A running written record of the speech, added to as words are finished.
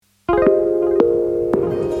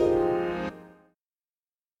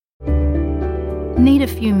Need a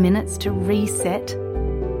few minutes to reset?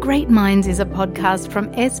 Great Minds is a podcast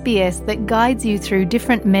from SBS that guides you through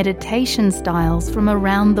different meditation styles from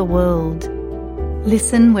around the world.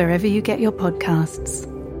 Listen wherever you get your podcasts.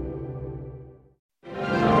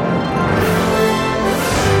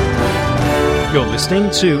 You're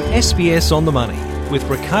listening to SBS On The Money with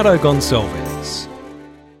Ricardo Gonçalves.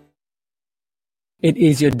 It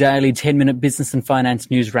is your daily 10-minute business and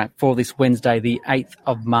finance news wrap for this Wednesday, the 8th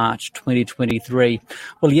of March, 2023.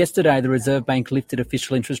 Well, yesterday, the Reserve Bank lifted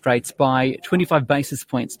official interest rates by 25 basis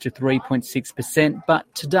points to 3.6%.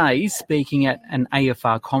 But today, speaking at an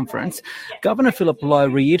AFR conference, Governor Philip Lowe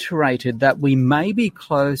reiterated that we may be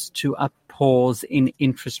close to a pause in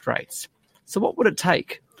interest rates. So what would it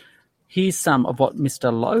take? Here's some of what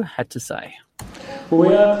Mr. Lowe had to say. Well,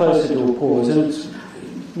 we are closer to a pause, and it's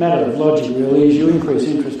a matter of logic, really. As you increase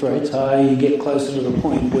interest rates higher, you get closer to the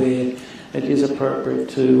point where it is appropriate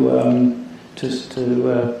to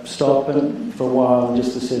stop and for a while and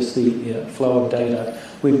just assess the flow of data.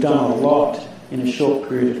 We've done a lot in a short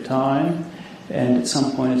period of time, and at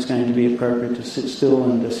some point it's going to be appropriate to sit still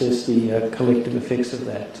and assess the collective effects of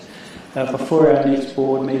that. Before our next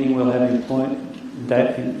board meeting, we'll have important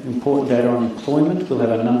data on employment. We'll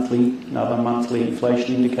have another monthly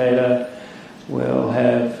inflation indicator. We'll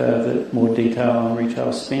have more detail on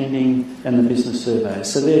retail spending and the business surveys.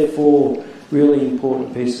 So they're four really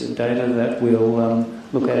important pieces of data that we'll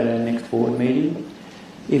look at our next board meeting.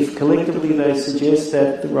 If collectively they suggest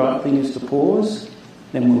that the right thing is to pause,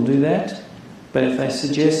 then we'll do that. But if they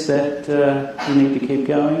suggest that we need to keep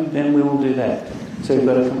going, then we will do that. So we've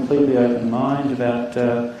got a completely open mind about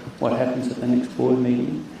what happens at the next board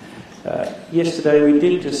meeting. Yesterday we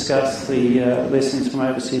did discuss the lessons from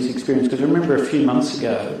overseas experience, because I remember a few months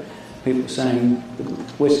ago people saying the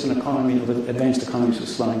Western economy, or the advanced economies were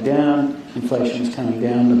slowing down, inflation was coming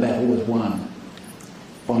down, the battle was won.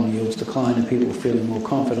 Bond yields declined and people were feeling more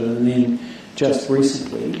confident. And then just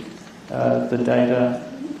recently the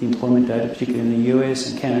employment data, particularly in the US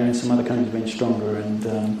and Canada and some other countries, have been stronger, and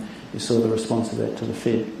you saw the response of that to the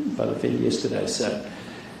Fed by the Fed yesterday. So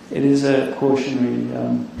it is a cautionary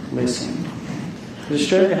lesson. But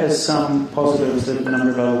Australia has some positives that a number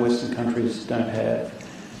of other Western countries don't have.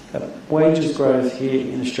 Wages growth here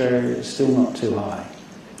in Australia is still not too high.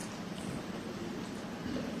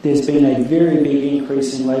 There's been a very big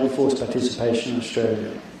increase in labour force participation in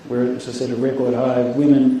Australia. We're, as I said, a record high of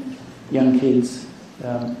women, young kids.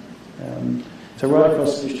 So right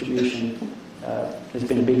across the distribution, there's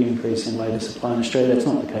been a big increase in labour supply in Australia. That's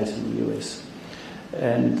not the case in the US.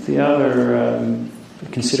 And the other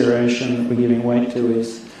consideration that we're giving weight to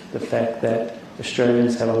is the fact that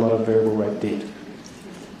Australians have a lot of variable rate debt.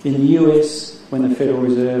 In the US, when the Federal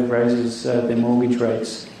Reserve raises their mortgage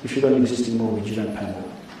rates, if you've got an existing mortgage, you don't pay more.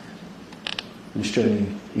 In Australia,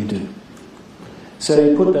 you do. So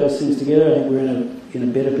you put those things together, I think we're in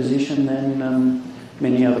a better position than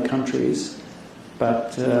many other countries.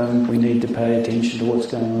 But we need to pay attention to what's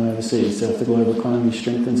going on overseas. So if the global economy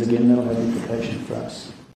strengthens again, that'll have implications for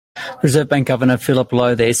us. Reserve Bank Governor Philip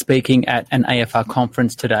Lowe there speaking at an AFR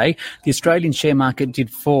conference today. The Australian share market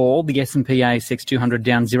did fall. The S&P ASX 200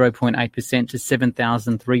 down 0.8% to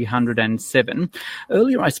 7,307.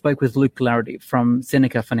 Earlier I spoke with Luke Larrity from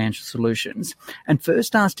Seneca Financial Solutions and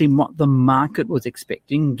first asked him what the market was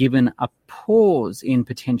expecting, given a pause in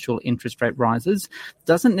potential interest rate rises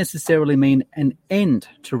doesn't necessarily mean an end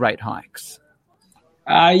to rate hikes.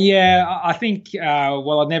 I think,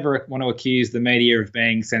 I'd never want to accuse the media of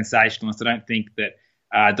being sensationalist. I don't think that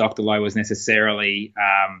Dr. Lowe was necessarily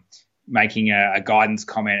making a guidance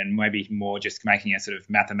comment, and maybe more just making a sort of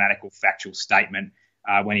mathematical, factual statement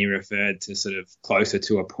when he referred to sort of closer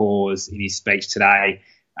to a pause in his speech today.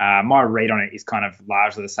 My read on it is kind of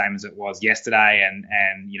largely the same as it was yesterday and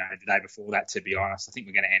the day before that, to be honest. I think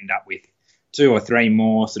we're going to end up with 2 or 3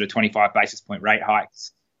 more sort of 25 basis point rate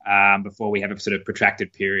hikes before we have a sort of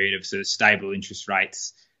protracted period of sort of stable interest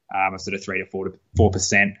rates of sort of 3 to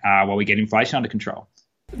 4% while we get inflation under control.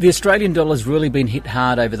 The Australian dollar's really been hit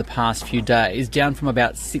hard over the past few days, down from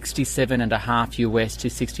about 67.5 US to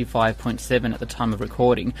 65.7 at the time of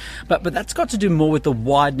recording. But that's got to do more with the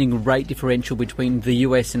widening rate differential between the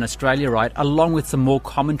US and Australia, right? Along with some more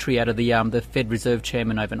commentary out of the Fed Reserve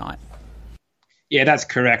Chairman overnight. Yeah, that's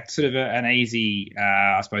correct. Sort of an easy,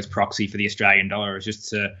 proxy for the Australian dollar is just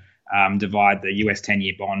to divide the US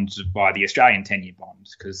 10-year bond by the Australian 10-year bond,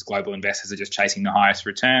 because global investors are just chasing the highest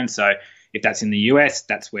return. So if that's in the US,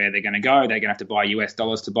 that's where they're going to go. They're going to have to buy US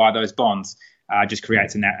dollars to buy those bonds. Just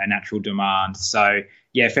creates a natural demand. So,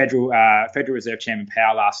 yeah, Federal Reserve Chairman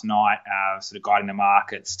Powell last night sort of guiding the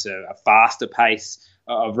markets to a faster pace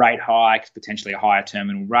of rate hikes, potentially a higher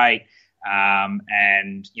terminal rate,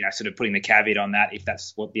 and sort of putting the caveat on that if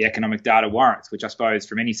that's what the economic data warrants, which I suppose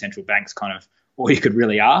from any central bank's kind of all you could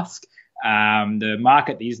really ask. The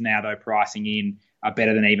market is now, though, pricing in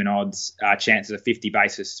better than even odds chances of 50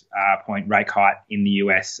 basis point rate hike in the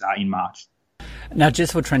US in March. Now,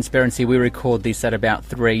 just for transparency, we record this at about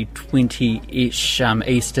 3:20-ish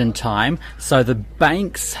Eastern time. So the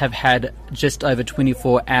banks have had just over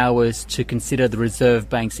 24 hours to consider the Reserve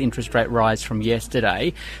Bank's interest rate rise from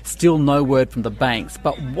yesterday. Still no word from the banks.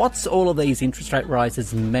 But what's all of these interest rate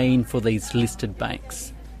rises mean for these listed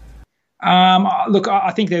banks? Look,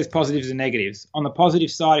 I think there's positives and negatives. On the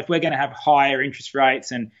positive side, if we're going to have higher interest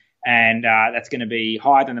rates and that's going to be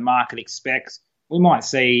higher than the market expects, we might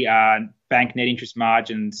see bank net interest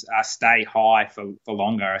margins stay high for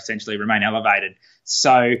longer, essentially remain elevated.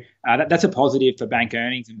 So that's a positive for bank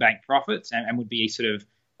earnings and bank profits, and would be sort of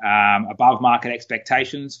above market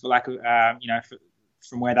expectations for lack of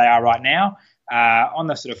from where they are right now. On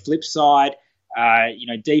the sort of flip side,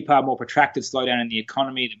 deeper, more protracted slowdown in the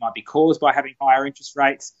economy that might be caused by having higher interest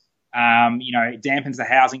rates. It dampens the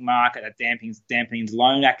housing market, it dampens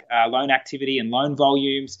loan activity and loan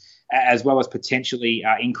volumes, as well as potentially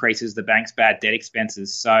increases the bank's bad debt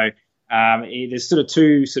expenses. So there's sort of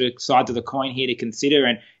two sort of sides of the coin here to consider,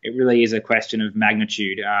 and it really is a question of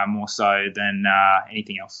magnitude more so than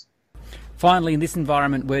anything else. Finally, in this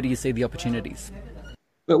environment, where do you see the opportunities?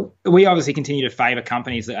 But we obviously continue to favour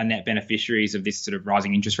companies that are net beneficiaries of this sort of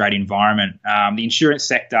rising interest rate environment. The insurance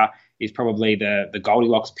sector is probably the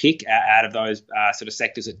Goldilocks pick out of those sort of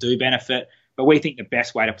sectors that do benefit. But we think the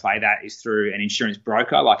best way to play that is through an insurance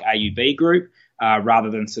broker like AUB Group, rather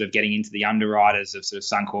than sort of getting into the underwriters of sort of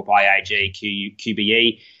Suncorp, IAG,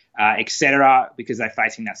 QBE, etc., because they're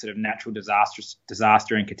facing that sort of natural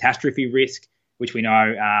disaster and catastrophe risk, which we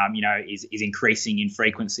know, is increasing in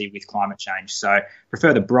frequency with climate change. So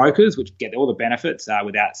prefer the brokers, which get all the benefits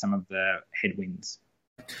without some of the headwinds.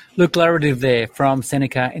 Luke Laretive there from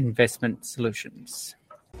Seneca Investment Solutions.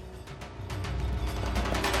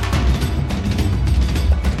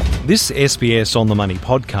 This SBS On The Money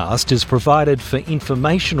podcast is provided for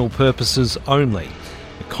informational purposes only.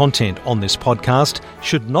 The content on this podcast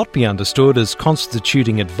should not be understood as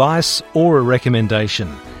constituting advice or a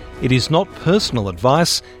recommendation. It is not personal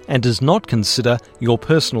advice and does not consider your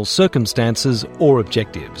personal circumstances or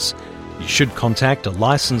objectives. You should contact a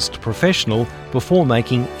licensed professional before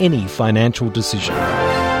making any financial decision.